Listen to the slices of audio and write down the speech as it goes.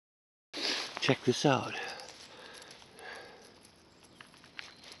Check this out.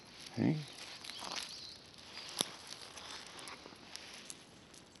 Hey.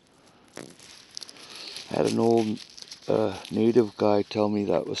 Had an old native guy tell me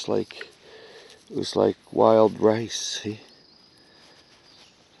that was like, it was like wild rice. See?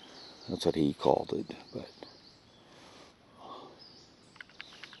 That's what he called it, but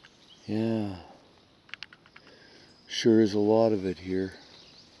yeah, sure is a lot of it here.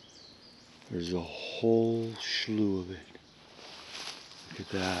 There's a whole slew of it. Look at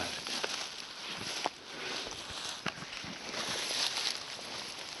that.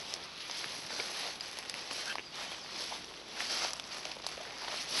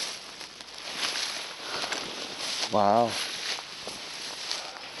 Wow.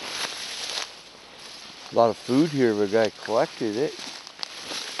 A lot of food here, but a guy collected it.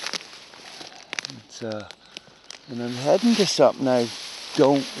 It's, and I'm heading to something I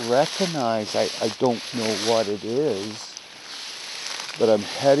don't recognize. I don't know what it is, but I'm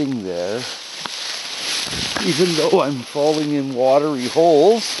heading there. Even though I'm falling in watery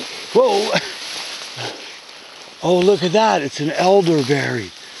holes. Whoa! Oh, look at that. It's an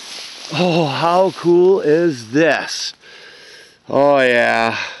elderberry. Oh, how cool is this? Oh,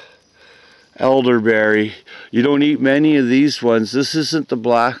 yeah. Elderberry. You don't eat many of these ones. This isn't the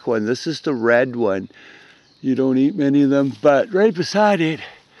black one. This is the red one. You don't eat many of them. But right beside it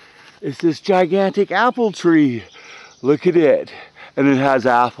is this gigantic apple tree. Look at it. And it has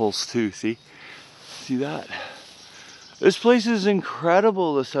apples too, see? See that? This place is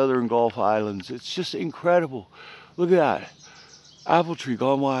incredible, the Southern Gulf Islands. It's just incredible. Look at that. Apple tree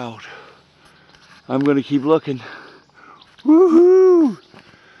gone wild. I'm gonna keep looking. Woohoo!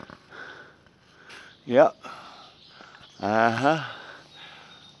 Yep. Uh-huh.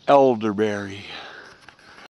 Elderberry.